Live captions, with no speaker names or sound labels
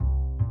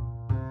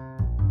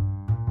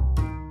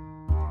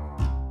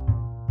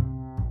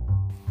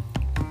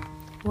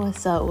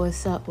What's up?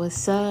 What's up?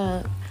 What's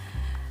up?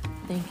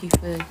 Thank you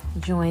for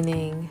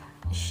joining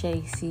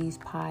Shay C's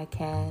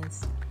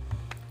podcast.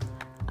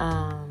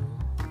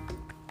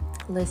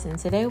 Listen,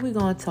 today we're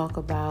going to talk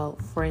about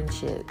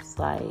friendships.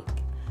 Like,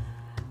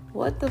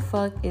 what the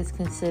fuck is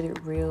considered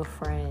real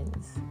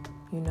friends?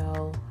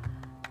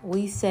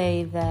 We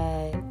say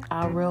that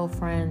our real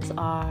friends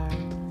are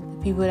the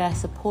people that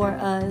support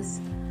us,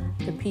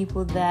 the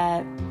people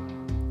that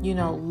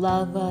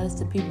love us,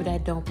 the people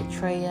that don't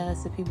betray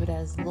us, the people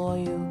that's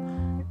loyal.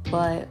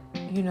 But,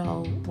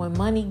 when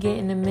money get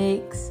in the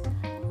mix,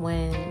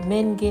 when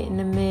men get in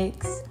the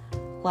mix,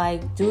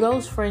 like, do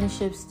those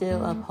friendships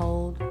still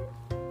uphold?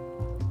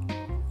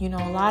 A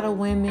lot of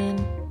women,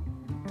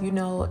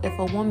 if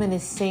a woman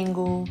is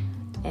single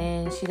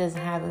and she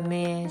doesn't have a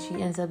man, she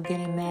ends up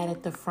getting mad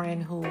at the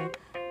friend who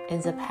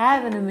ends up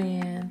having a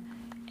man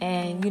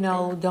and,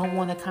 don't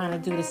want to kind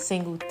of do the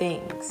single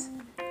things.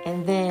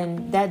 And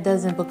then that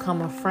doesn't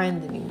become a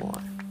friend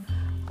anymore.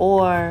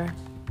 Or,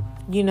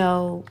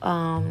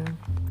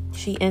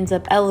 she ends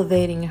up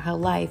elevating her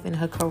life and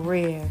her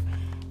career.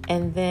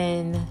 And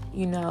then,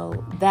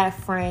 that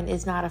friend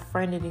is not a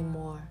friend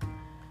anymore.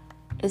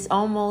 It's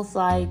almost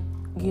like,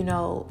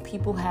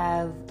 people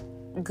have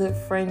good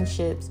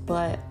friendships,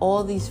 but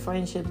all these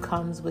friendships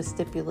comes with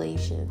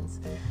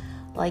stipulations.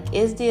 Like,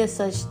 is there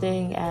such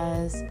thing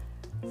as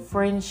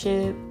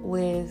friendship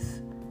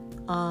with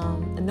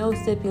no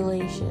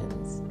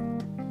stipulations,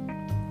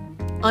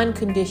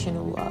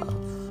 unconditional love?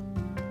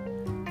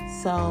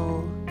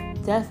 So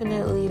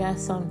definitely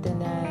that's something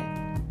that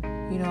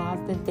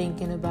I've been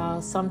thinking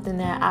about, something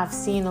that I've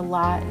seen a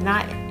lot.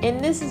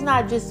 And this is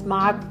not just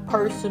my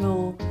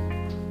personal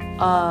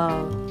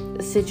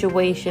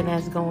situation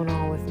that's going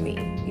on with me.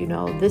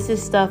 This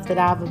is stuff that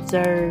I've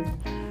observed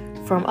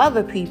from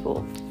other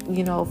people,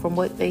 from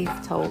what they've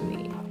told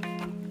me.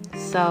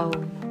 So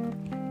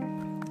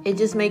it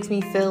just makes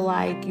me feel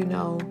like,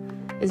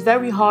 it's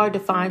very hard to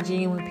find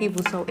genuine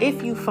people. So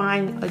if you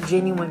find a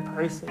genuine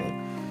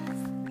person,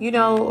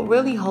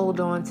 really hold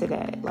on to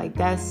that. Like,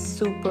 that's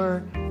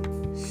super,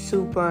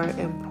 super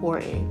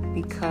important,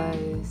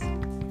 because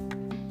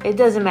it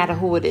doesn't matter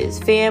who it is.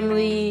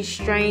 Family,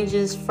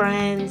 strangers,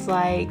 friends.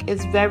 Like,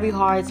 it's very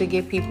hard to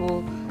get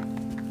people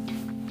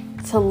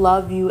to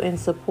love you and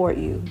support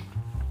you.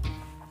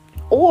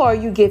 Or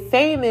you get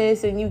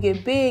famous and you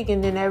get big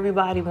and then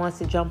everybody wants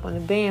to jump on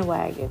the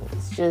bandwagon.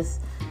 It's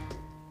just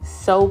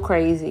so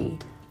crazy.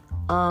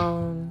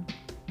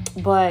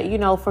 But,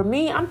 for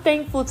me, I'm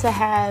thankful to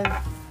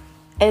have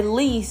at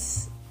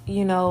least,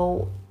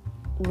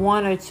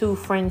 one or two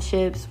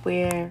friendships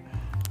where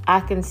I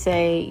can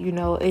say,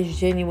 it's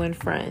genuine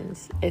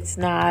friends. It's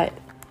not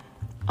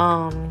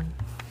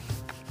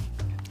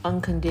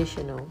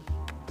unconditional.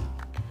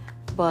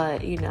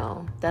 But,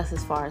 that's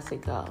as far as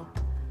it goes.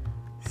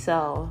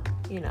 So,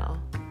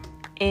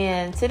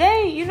 and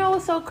today,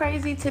 what's so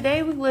crazy?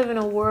 Today we live in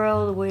a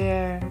world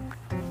where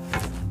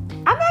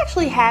I'm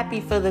actually happy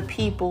for the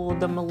people,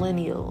 the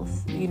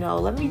millennials.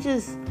 Let me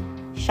just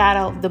shout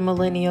out the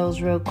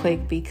millennials real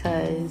quick,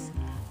 because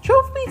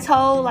truth be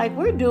told, like,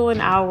 we're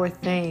doing our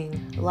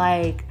thing.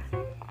 Like,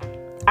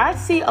 I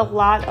see a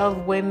lot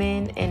of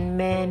women and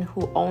men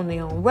who own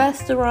their own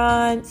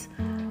restaurants,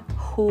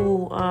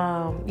 who,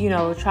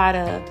 try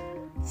to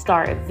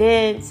start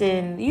events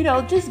and,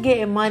 just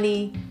getting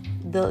money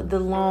the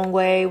long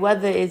way,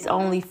 whether it's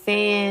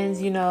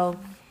OnlyFans,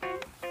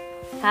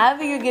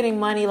 however you're getting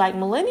money. Like,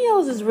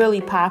 millennials is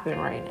really popping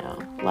right now.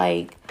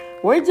 Like,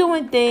 we're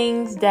doing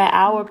things that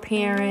our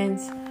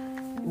parents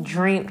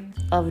dreamt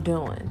of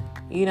doing,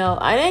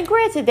 and then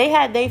granted, they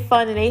had their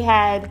fun and they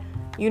had,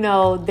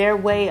 their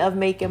way of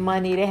making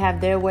money. They have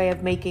their way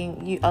of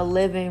making a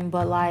living,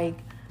 but like,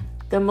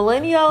 the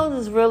millennials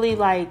is really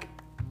like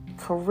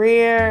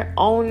career,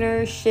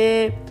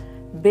 ownership,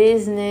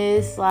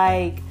 business.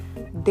 Like,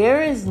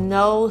 there is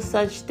no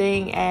such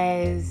thing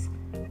as,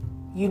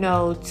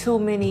 too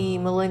many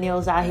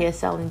millennials out here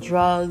selling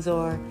drugs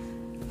or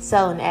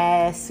selling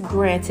ass.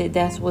 Granted,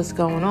 that's what's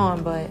going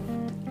on, but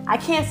I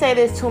can't say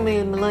there's too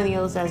many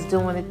millennials that's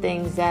doing the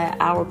things that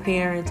our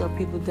parents or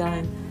people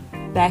done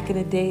back in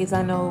the days.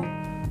 I know,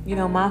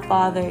 my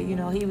father,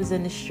 he was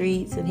in the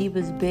streets and he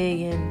was big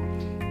in,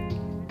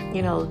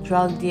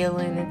 drug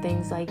dealing and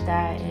things like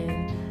that.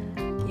 And,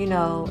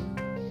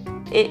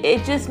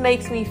 it just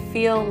makes me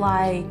feel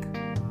like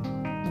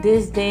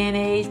this day and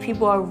age,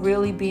 people are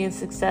really being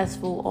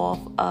successful off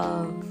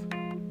of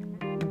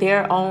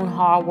their own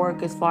hard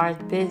work as far as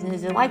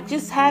business and like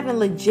just having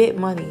legit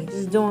money,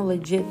 just doing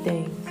legit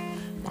things.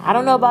 Now, I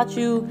don't know about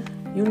you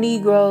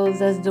Negroes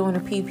that's doing the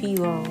PP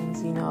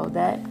loans,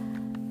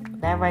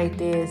 that right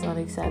there is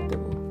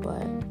unacceptable.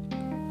 But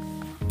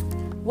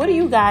what do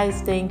you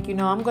guys think?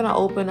 I'm going to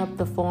open up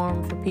the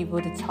forum for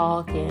people to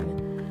talk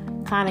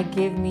and kind of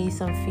give me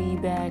some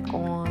feedback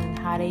on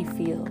how they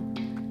feel.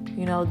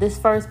 This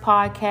first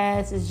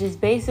podcast is just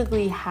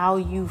basically how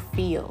you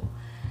feel.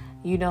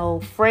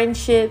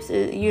 Friendships,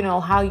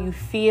 how you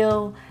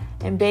feel,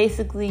 and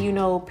basically,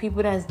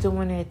 people that's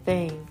doing their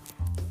thing.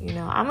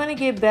 I'm going to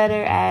get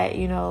better at,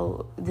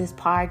 this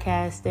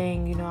podcast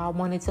thing. I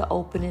wanted to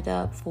open it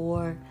up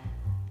for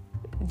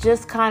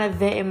just kind of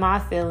venting my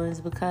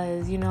feelings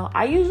because,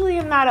 I usually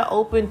am not an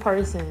open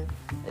person.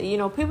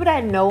 People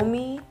that know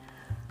me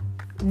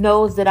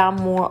knows that I'm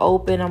more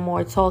open, I'm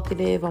more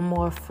talkative, I'm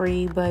more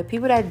free. But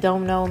people that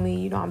don't know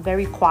me, I'm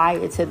very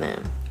quiet to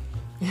them.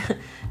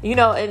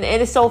 And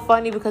it's so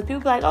funny because people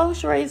be like, oh,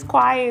 Sheree's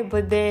quiet.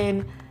 But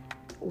then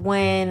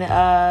when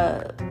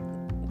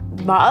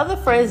my other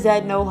friends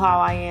that know how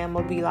I am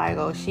will be like,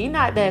 oh, she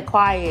not that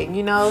quiet,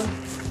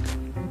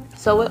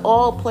 So it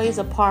all plays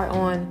a part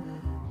on,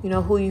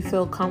 who you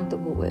feel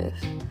comfortable with.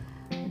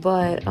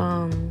 But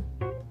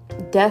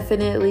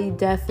definitely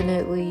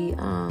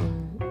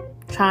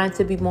trying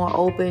to be more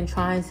open,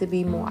 trying to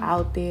be more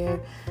out there,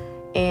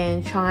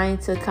 and trying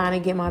to kind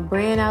of get my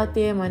brand out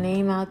there, my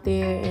name out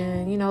there.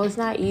 And, it's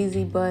not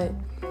easy, but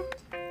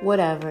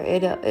whatever.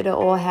 It'll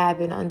all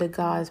happen under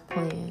God's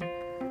plan.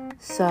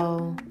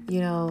 So,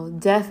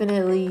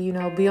 definitely,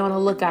 be on the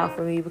lookout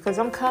for me because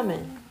I'm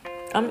coming.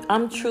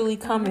 I'm truly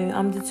coming.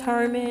 I'm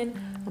determined.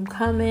 I'm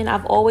coming.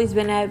 I've always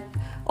been that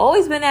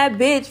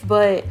bitch,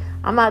 but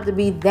I'm about to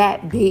be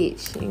that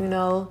bitch,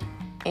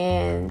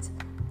 and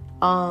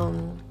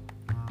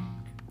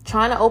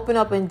trying to open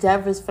up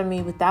endeavors for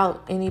me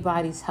without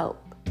anybody's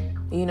help,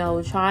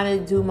 trying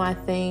to do my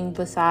thing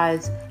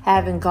besides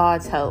having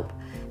God's help.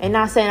 And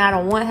not saying I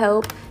don't want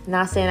help,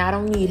 not saying I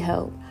don't need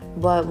help,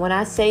 but when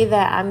I say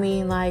that, I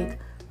mean, like,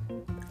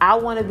 I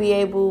want to be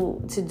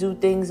able to do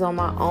things on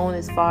my own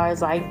as far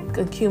as, like,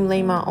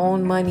 accumulate my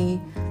own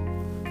money,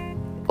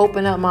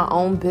 open up my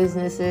own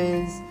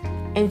businesses,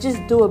 and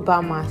just do it by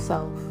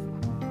myself.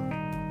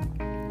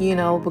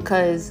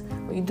 Because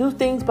when you do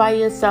things by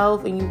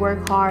yourself and you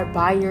work hard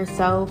by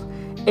yourself,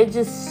 it's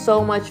just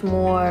so much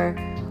more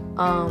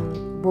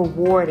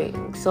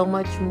rewarding, so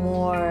much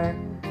more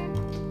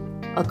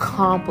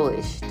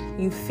accomplished.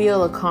 You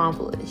feel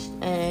accomplished.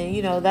 And,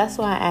 that's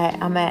why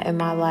I'm at in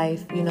my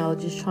life,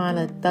 just trying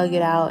to thug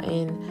it out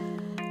and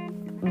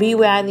be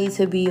where I need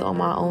to be on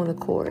my own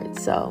accord.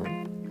 So,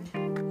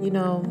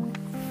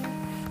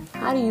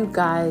 how do you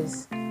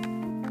guys,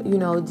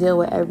 deal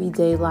with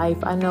everyday life?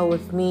 I know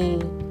with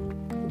me,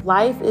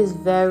 life is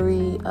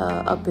very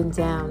up and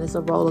down. It's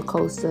a roller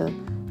coaster.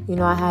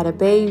 I had a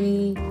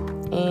baby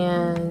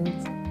and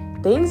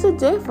things are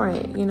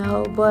different,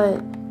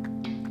 but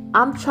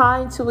I'm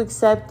trying to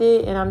accept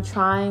it and I'm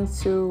trying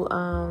to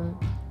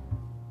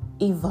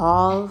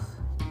evolve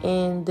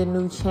in the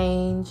new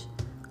change.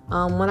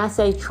 When I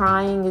say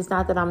trying, it's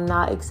not that I'm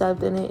not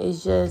accepting it.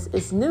 It's just,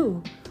 it's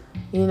new.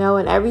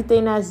 And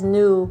everything that's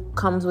new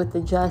comes with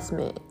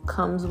adjustment,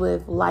 comes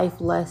with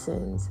life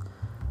lessons.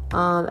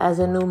 As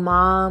a new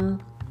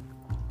mom,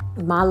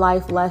 my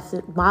life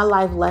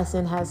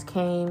lesson has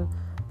came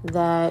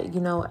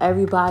that,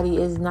 everybody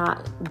is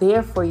not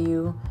there for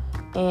you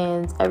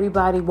and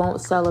everybody won't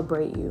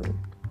celebrate you.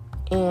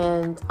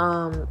 And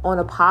on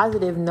a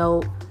positive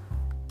note,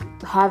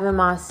 having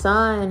my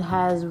son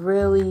has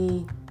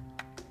really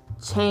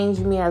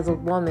changed me as a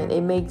woman.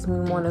 It makes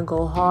me want to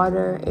go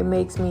harder. It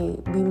makes me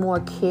be more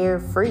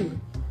carefree,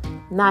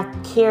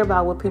 not care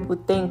about what people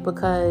think,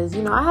 because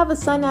I have a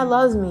son that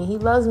loves me. He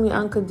loves me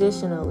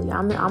unconditionally.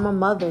 I'm a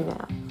mother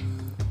now,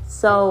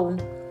 so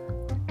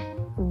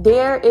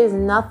there is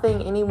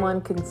nothing anyone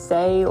can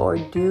say or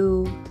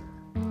do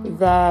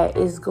that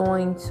is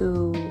going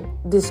to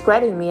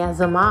discredit me as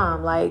a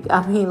mom.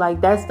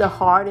 That's the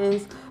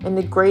hardest and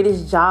the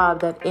greatest job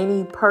that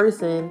any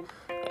person,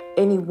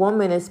 any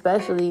woman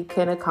especially,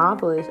 can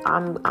accomplish.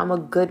 I'm a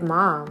good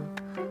mom.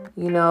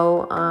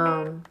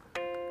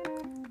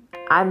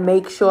 I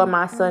make sure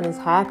my son is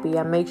happy.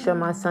 I make sure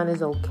my son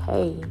is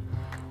okay.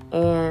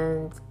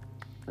 And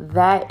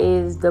that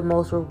is the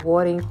most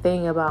rewarding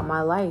thing about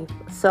my life.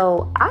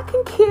 So I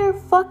can care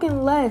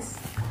fucking less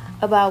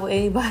about what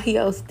anybody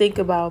else think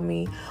about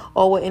me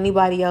or what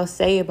anybody else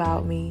say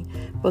about me,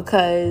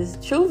 because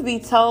truth be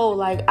told,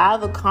 like,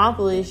 I've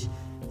accomplished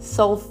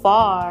so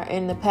far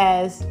in the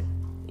past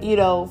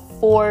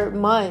 4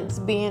 months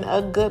being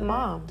a good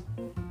mom.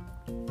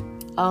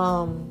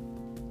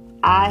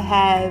 I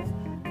have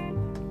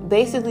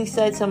basically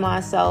said to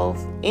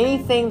myself,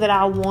 anything that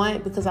I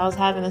want, because I was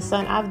having a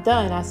son, I've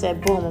done. I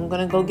said, boom, I'm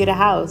going to go get a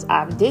house.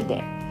 I did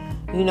that.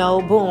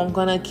 Boom, I'm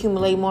going to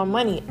accumulate more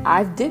money.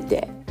 I did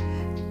that.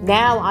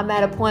 Now I'm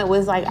at a point where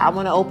it's like, I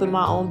want to open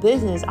my own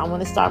business. I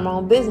want to start my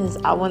own business.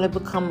 I want to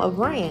become a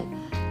brand.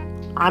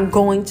 I'm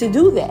going to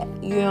do that.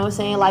 You know what I'm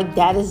saying? Like,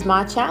 that is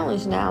my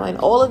challenge now. And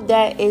all of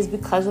that is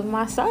because of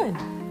my son.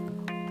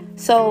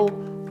 So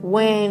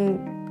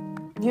when,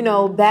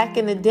 back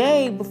in the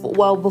day,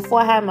 before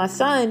I had my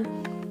son,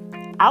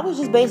 I was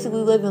just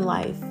basically living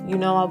life.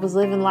 I was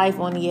living life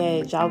on the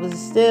edge. I was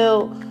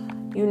still,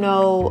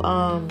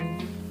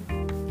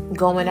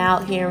 going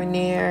out here and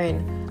there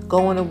and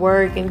going to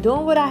work and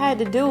doing what I had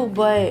to do.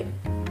 But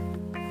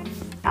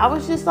I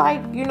was just like,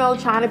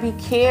 trying to be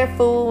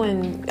careful,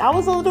 and I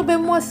was a little bit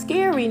more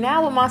scary.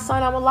 Now with my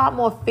son, I'm a lot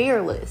more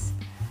fearless.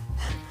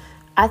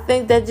 I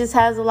think that just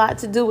has a lot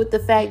to do with the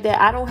fact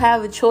that I don't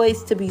have a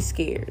choice to be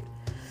scared.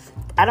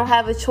 I don't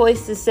have a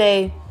choice to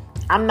say,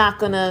 I'm not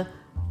going to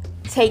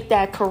take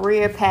that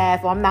career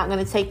path, or I'm not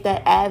going to take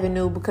that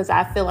avenue because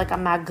I feel like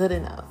I'm not good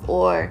enough,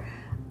 or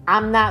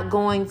I'm not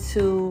going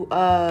to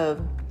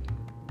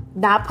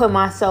not put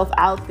myself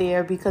out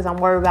there because I'm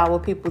worried about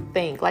what people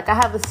think. Like, I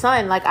have a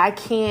son. Like, I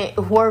can't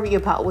worry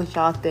about what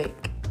y'all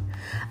think.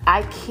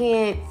 I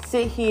can't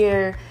sit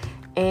here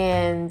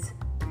and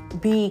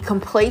be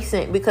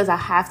complacent because I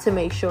have to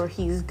make sure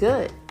he's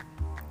good.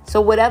 So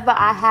whatever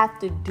I have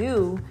to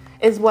do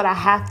is what I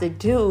have to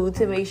do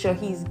to make sure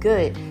he's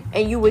good.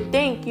 And you would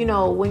think,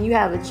 when you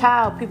have a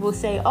child, people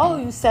say, oh,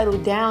 you settle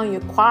down,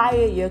 you're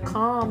quiet, you're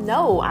calm.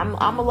 No,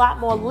 I'm a lot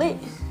more lit.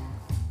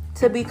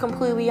 To be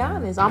completely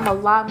honest, I'm a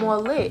lot more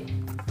lit.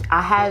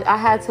 I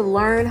had to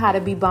learn how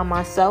to be by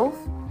myself.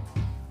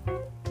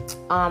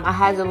 I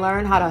had to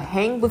learn how to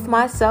hang with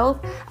myself.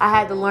 I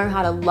had to learn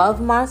how to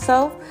love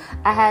myself.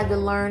 I had to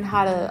learn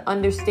how to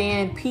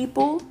understand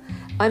people,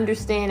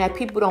 understand that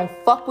people don't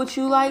fuck with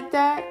you like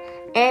that.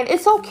 And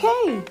it's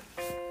okay. You know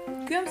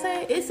what I'm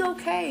saying? It's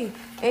okay.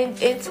 In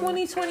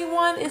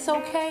 2021, it's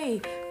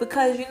okay.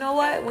 Because you know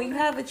what? When you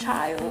have a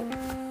child,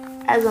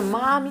 as a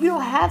mom, you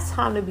don't have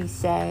time to be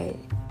sad.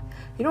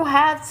 You don't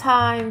have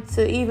time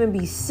to even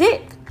be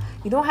sick.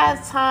 You don't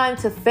have time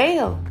to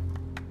fail.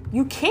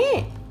 You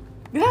can't.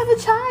 You have a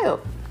child.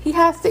 He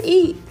has to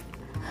eat.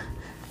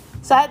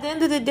 So at the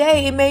end of the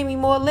day, it made me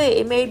more lit.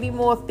 It made me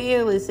more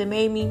fearless. It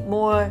made me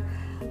more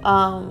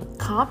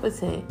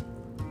competent.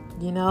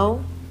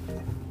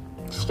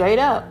 Straight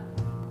up.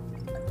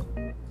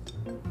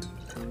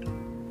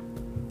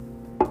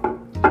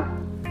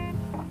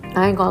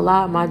 I ain't gonna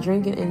lie, my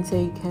drinking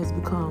intake has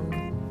become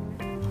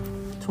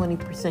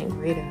 20%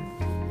 greater.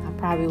 I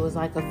probably was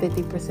like a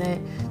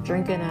 50%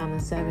 drinker, now I'm a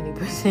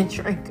 70%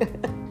 drinker.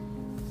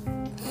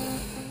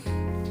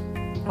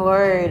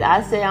 Word,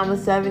 I say I'm a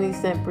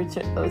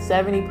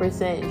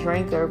 70%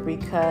 drinker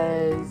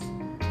because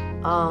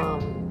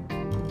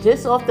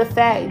just off the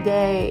fact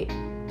that,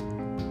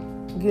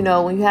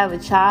 when you have a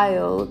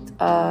child,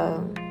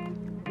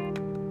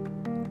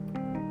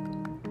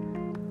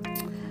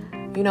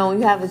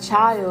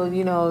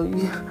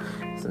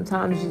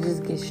 sometimes you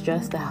just get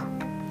stressed out.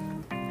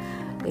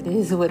 It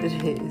is what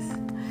it is.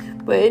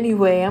 But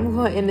anyway, I'm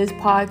going to end this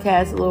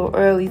podcast a little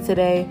early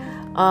today.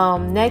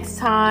 Next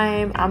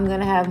time, I'm going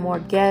to have more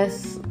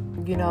guests.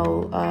 We're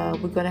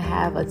going to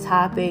have a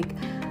topic.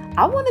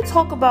 I want to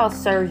talk about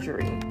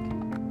surgery.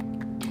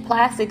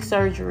 Plastic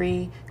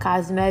surgery,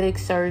 cosmetic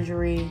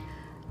surgery.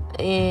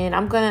 And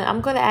I'm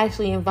gonna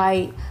actually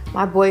invite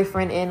my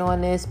boyfriend in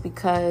on this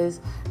because,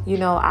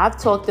 I've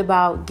talked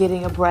about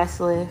getting a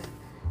breast lift.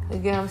 You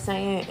get what I'm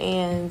saying?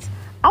 And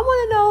I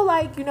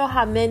want to know,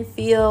 how men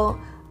feel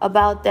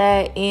about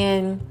that,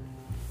 and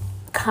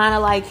kind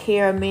of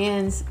hear a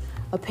man's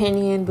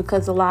opinion,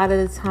 because a lot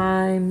of the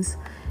times,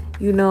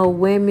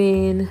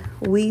 women,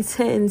 we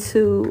tend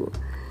to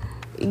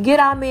get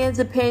our man's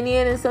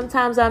opinion, and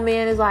sometimes our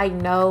man is like,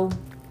 no.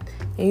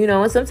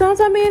 And sometimes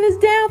our man is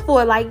down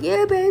for it.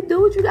 Yeah, babe, do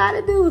what you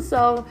gotta do.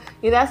 So,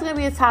 that's gonna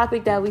be a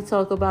topic that we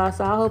talk about.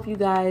 So I hope you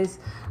guys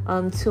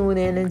tune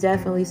in and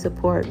definitely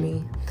support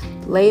me.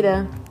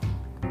 Later.